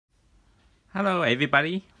Hello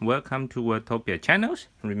everybody, welcome to Worldtopia channels.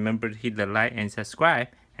 Remember to hit the like and subscribe,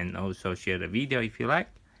 and also share the video if you like.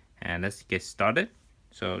 And let's get started.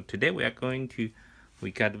 So today we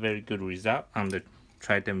got a very good result on the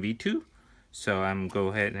Triton V2. So I'm go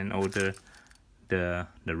ahead and order the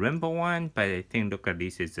Rainbow one, but I think look at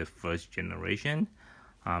this is the first generation.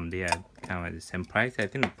 They are kind of at the same price. I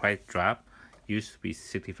think the price drop used to be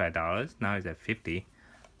 $65, now it's at $50.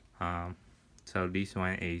 So this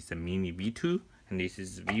one is the mini V2 and this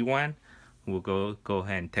is V1. We'll go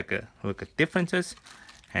ahead and take a look at differences.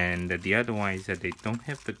 And the other one is that they don't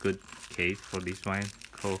have the good case for this one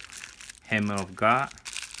called Hammer of God.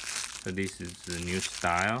 So this is the new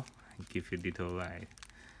style. I give you a little like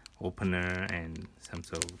opener and some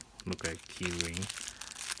sort of look like key ring.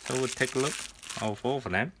 So we'll take a look of all of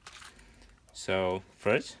them. So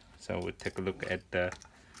first, we'll take a look at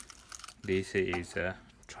this is a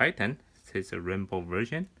Triton. It's a Rainbow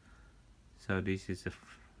version. So this is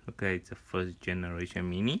it's the first generation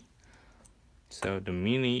mini. So the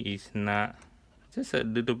mini is not just a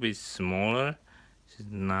little bit smaller. It's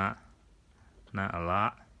not a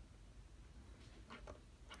lot.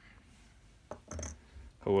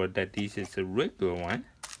 Or that this is a regular one,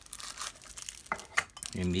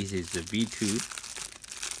 and this is the V2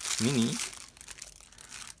 mini.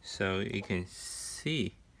 So you can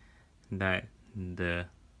see that the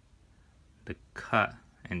cut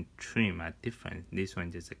and trim are different. This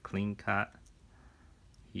one just a clean cut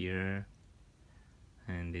here,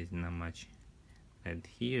 and there's not much that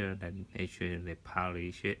here that actually they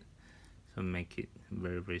polish it, so make it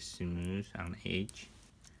very smooth on the edge.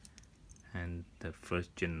 And the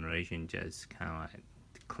first generation just kind of like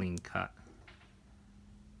clean cut.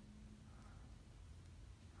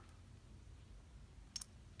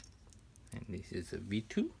 And this is a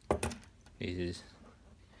V2. This is,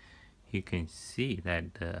 you can see that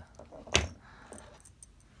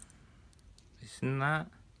it's not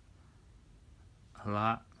a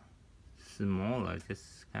lot smaller,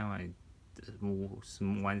 just kind of like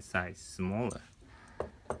one size smaller,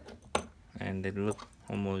 and they look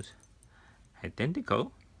almost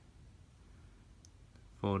identical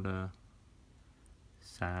for the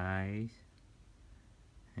size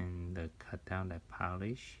and the cut down, the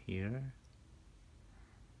polish here.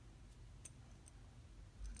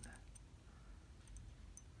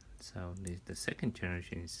 So the second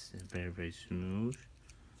generation is very smooth.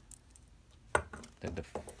 The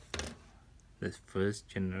first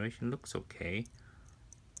generation looks okay,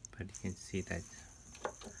 but you can see that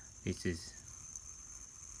this is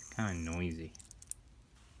kind of noisy.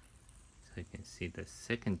 So you can see the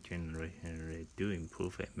second generation they do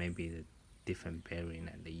improve it. Maybe the different bearing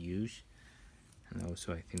that they use, and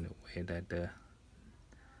also I think the way that the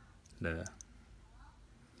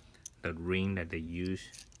ring that they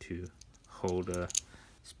use to hold the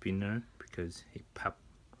spinner, because it pop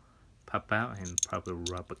out and probably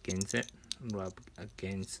rub against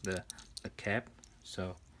the cap,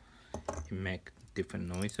 so it make different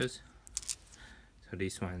noises. So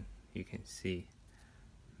this one you can see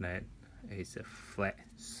that it's a flat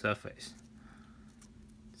surface,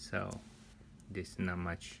 so there's not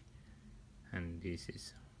much, and this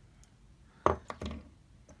is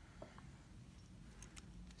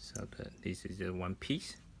this is a one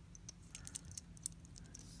piece,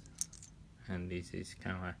 and this is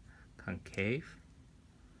kind of concave,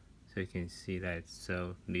 so you can see that.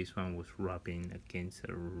 So this one was rubbing against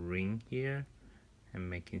a ring here and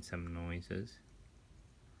making some noises.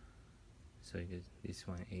 So this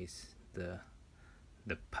one is the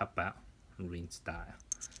pop out ring style,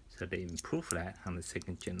 so they improved that on the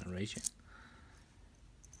second generation.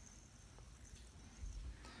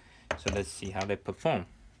 So let's see how they perform.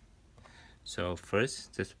 So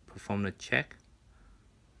first, just perform the check.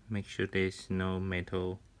 Make sure there's no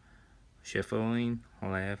metal shuffling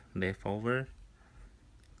left over.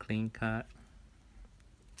 Clean cut.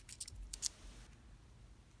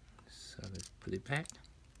 So let's put it back.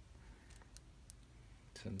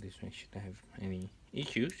 So this one shouldn't have any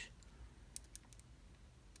issues.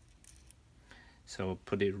 So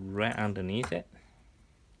put it right underneath it.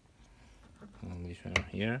 And this one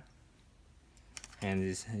here. And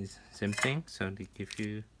this is same thing, so they give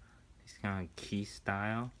you this kind of key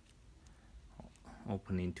style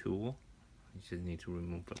opening tool. You just need to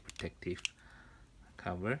remove the protective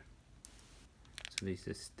cover. So this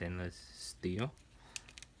is stainless steel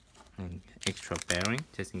and extra bearing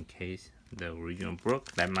just in case the original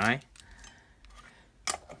broke, that might.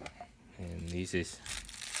 And this is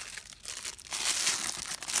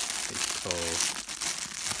called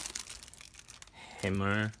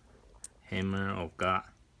Hammer of God.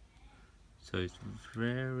 So it's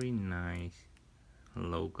very nice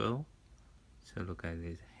logo. So look at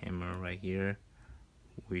this hammer right here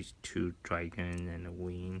with two dragons and a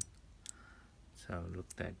wing. So look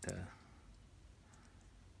at the,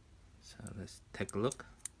 so let's take a look.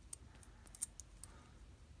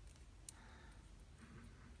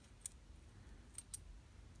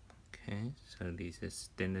 Okay, so this is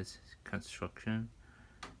stainless construction,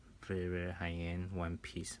 very high-end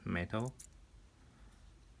one-piece metal,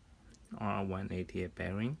 R180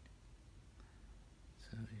 bearing.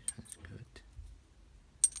 So this one's good.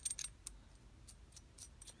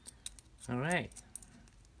 Alright,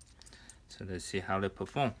 so let's see how they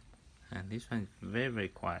perform. And this one is very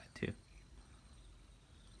quiet too.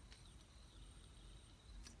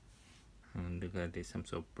 And look at this, some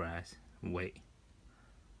sort of brass weight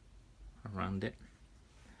around it.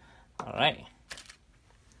 Alright,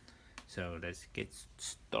 so let's get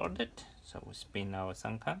started. So we spin our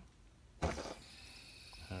Sunkong,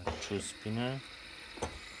 two spinner,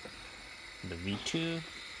 the V2,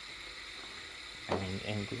 and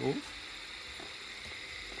angle.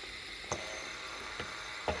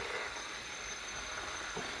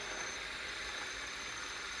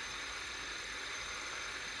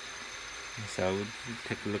 So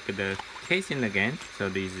take a look at the casing again. So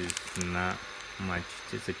this is not much,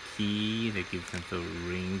 just a key. They give some sort of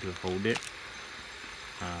ring to hold it.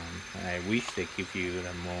 I wish they give you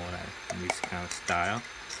a more like this kind of style,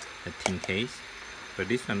 the tin case. But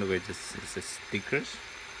this one, look at just it's a stickers.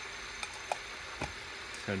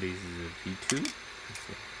 So this is a V2.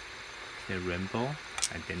 It's a rainbow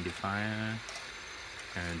identifier,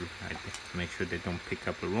 and I make sure they don't pick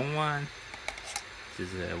up the wrong one.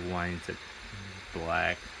 This is one is a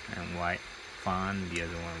black and white font, the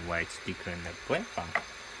other one white sticker and a black font.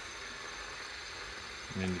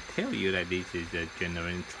 Let me tell you that this is a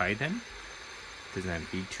Generation Triton. Doesn't have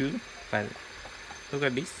V2, but look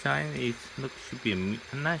at this sign. It should be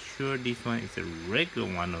I'm not sure this one is a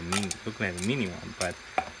regular one or mini. Look like a mini one, but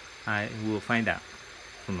I will find out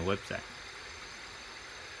from the website.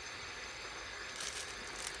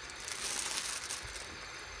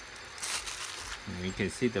 You can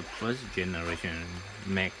see the first generation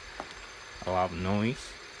make a lot of noise,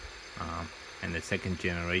 and the second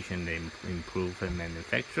generation they improve the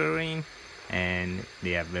manufacturing, and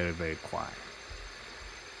they are very quiet.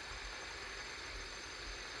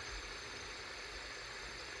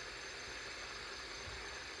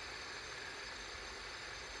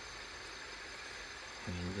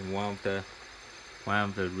 And one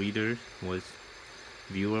of the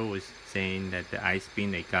viewer was saying that the ice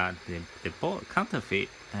spin they got, they bought counterfeit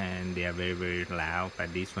and they are very loud,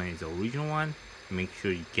 but this one is the original one. Make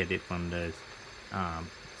sure you get it from the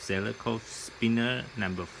seller code spinner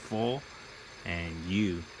number 4 and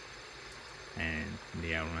U, and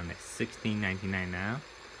they are around at $16.99 now.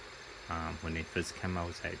 When they first came out, it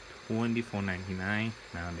was like $24.99.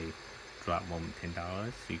 Now they dropped over $10.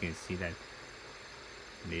 So you can see that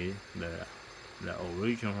the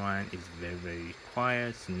original one is very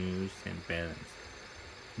quiet, smooth, and balanced.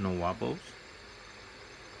 No wobbles.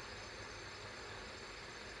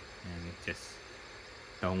 And it just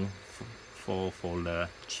don't fall for the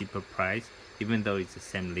cheaper price. Even though it's the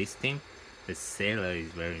same listing, the seller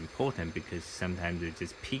is very important because sometimes they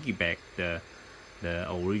just piggyback the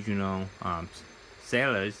original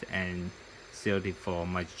sellers and sell it for a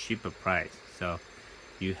much cheaper price. So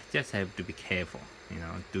you just have to be careful. You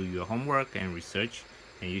know, do your homework and research,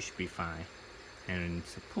 and you should be fine. And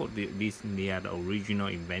support they are the original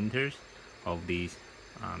inventors of these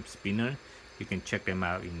spinner. You can check them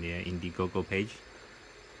out in the Indiegogo page.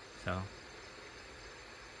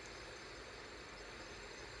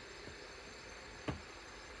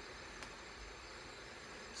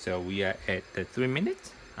 So we are at the 3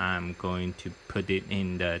 minutes. I'm going to put it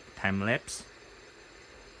in the time lapse.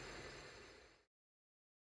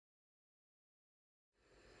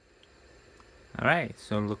 Alright,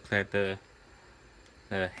 so look like the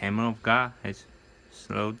hammer of God has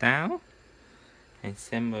slowed down, and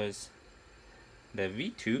same as the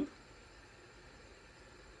V2.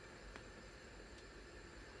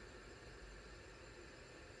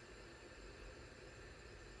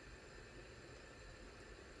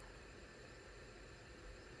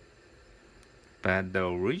 But the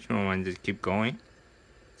original one just keep going.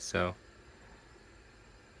 So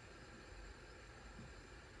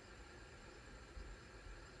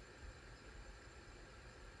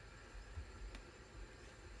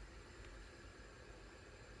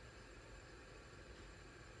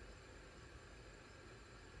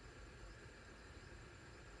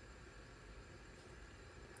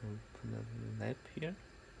put a lap here.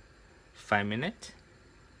 5 minutes,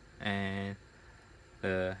 and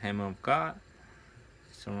the hammer of God.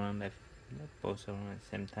 It's around that, both around at the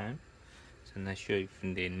same time. So I'm not sure if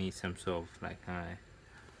they need some sort of like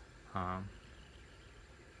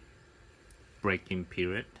breaking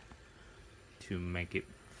period to make it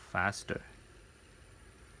faster.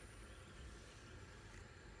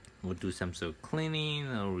 We'll do some sort of cleaning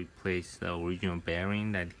or replace the original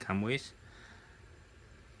bearing that it comes with.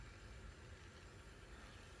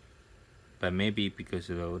 But maybe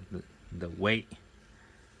because of the weight,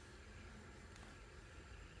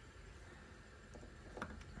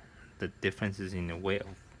 the differences in the weight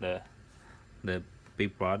of the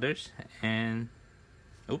big brothers, and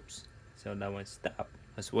oops, so that one stopped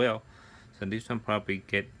as well. So this one probably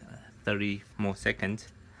get 30 more seconds.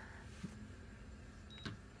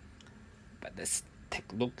 But let's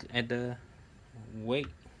take a look at the weight.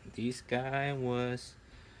 This guy was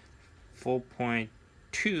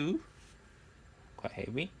 4.2, quite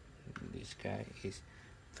heavy. This guy is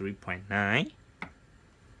 3.9,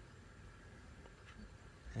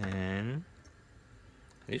 and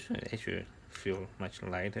this one actually feel much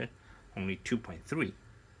lighter, only 2.3.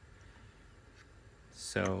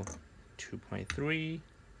 So 2.3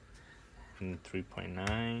 and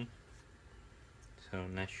 3.9. So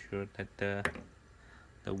I'm not sure that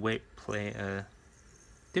the weight play a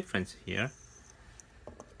difference here.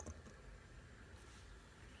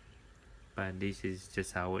 But this is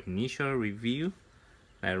just our initial review,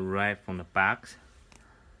 like right from the box.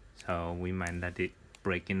 So we might let it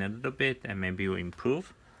break in a little bit, and maybe we'll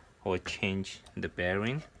improve or change the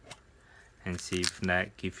bearing and see if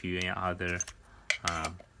that gives you any other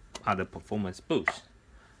performance boost.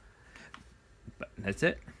 But that's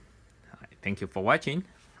it. Thank you for watching.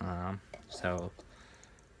 So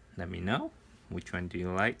let me know which one do you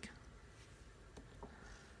like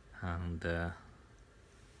on the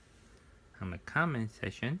comment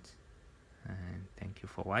sections, and thank you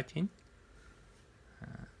for watching.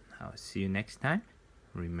 I'll see you next time.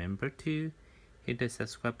 Remember to hit the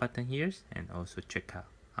subscribe button here, and also check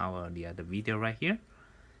out the other video right here.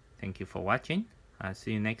 Thank you for watching. I'll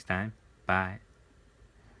see you next time. Bye.